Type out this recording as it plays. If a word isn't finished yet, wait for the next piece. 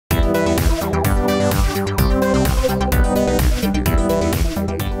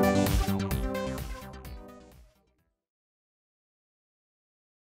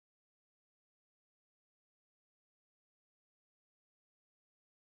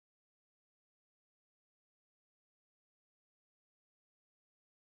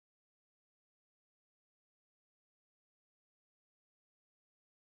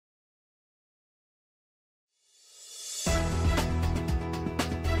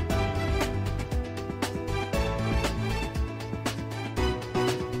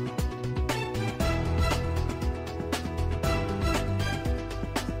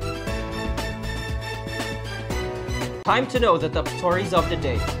Time to know the top stories of the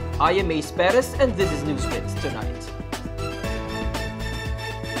day. I am Ace Perez and this is Newsbits Tonight.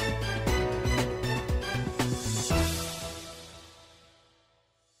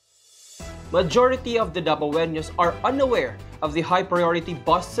 Majority of the Dabawenyos are unaware of the high-priority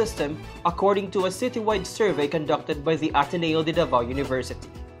bus system according to a citywide survey conducted by the Ateneo de Davao University.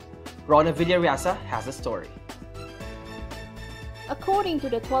 Rona Villarreasa has a story. According to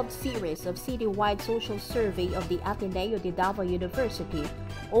the 12th series of citywide social survey of the Ateneo de Davao University,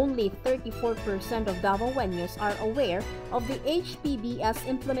 only 34% of Dabawenyos are aware of the HPBS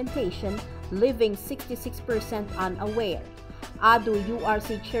implementation, leaving 66% unaware. ADU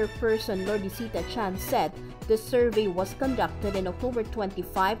URC Chairperson Lordisita Chan said the survey was conducted in October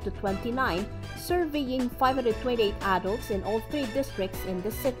 25 to 29, surveying 528 adults in all 3 districts in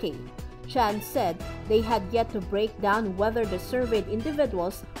the city. Chan said they had yet to break down whether the surveyed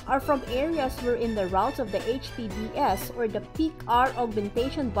individuals are from areas wherein the routes of the HPBS or the peak hour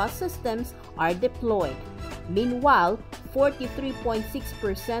augmentation bus systems are deployed. Meanwhile,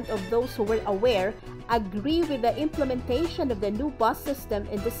 43.6% of those who were aware agree with the implementation of the new bus system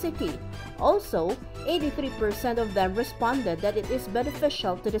in the city. Also, 83% of them responded that it is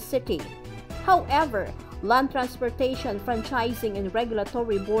beneficial to the city. However, Land Transportation Franchising and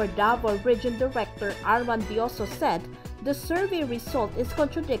Regulatory Board Davao Region Director Arman Bioso said the survey result is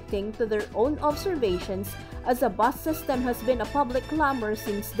contradicting to their own observations as the bus system has been a public clamor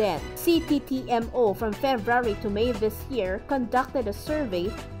since then. CTTMO from February to May this year conducted a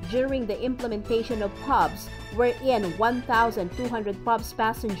survey during the implementation of pubs, wherein 1,200 pubs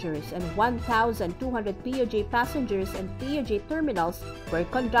passengers and 1,200 POJ passengers and POJ terminals were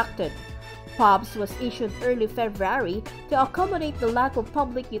conducted. POBS was issued early February to accommodate the lack of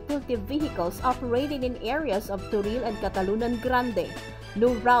public utility vehicles operating in areas of Turil and Catalunan Grande.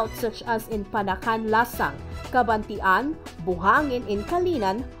 New routes such as in Panacan, Lasang, Cabantian, Buhangin in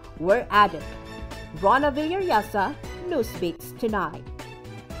Kalinan were added. Rona Villarreasa, Newsbits Tonight.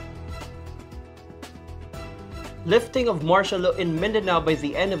 Lifting of martial law in Mindanao by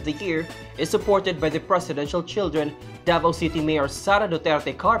the end of the year is supported by the presidential children, Davao City Mayor Sara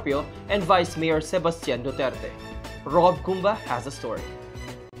Duterte Carpio and Vice Mayor Sebastian Duterte. Rob Cumba has a story.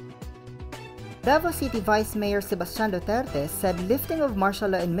 Davao City Vice Mayor Sebastian Duterte said lifting of martial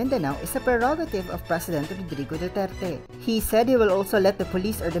law in Mindanao is a prerogative of President Rodrigo Duterte. He said he will also let the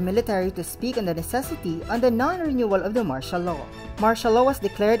police or the military to speak on the necessity on the non-renewal of the martial law. Martial law was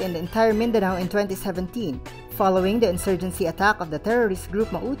declared in the entire Mindanao in 2017, following the insurgency attack of the terrorist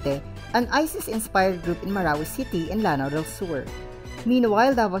group Maute, an ISIS-inspired group in Marawi City in Lanao del Sur.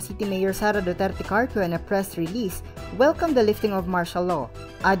 Meanwhile, Davao City Mayor Sara Duterte Carpio in a press release welcomed the lifting of martial law,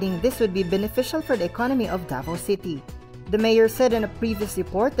 adding this would be beneficial for the economy of Davao City. The mayor said in a previous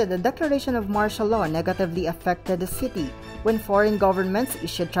report that the declaration of martial law negatively affected the city when foreign governments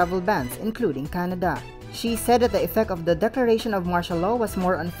issued travel bans, including Canada. She said that the effect of the declaration of martial law was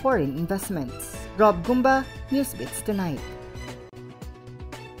more on foreign investments. Rob Gumba, Newsbits Tonight.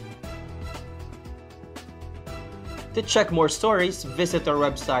 To check more stories, visit our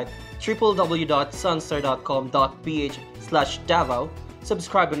website www.sunstar.com.ph/Davao,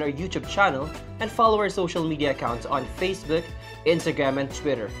 subscribe on our YouTube channel, and follow our social media accounts on Facebook, Instagram, and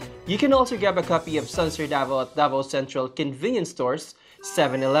Twitter. You can also grab a copy of Sunstar Davao at Davao Central convenience stores,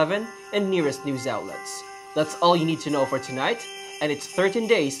 7-Eleven, and nearest news outlets. That's all you need to know for tonight, and it's 13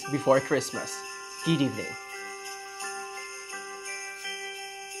 days before Christmas. Good evening.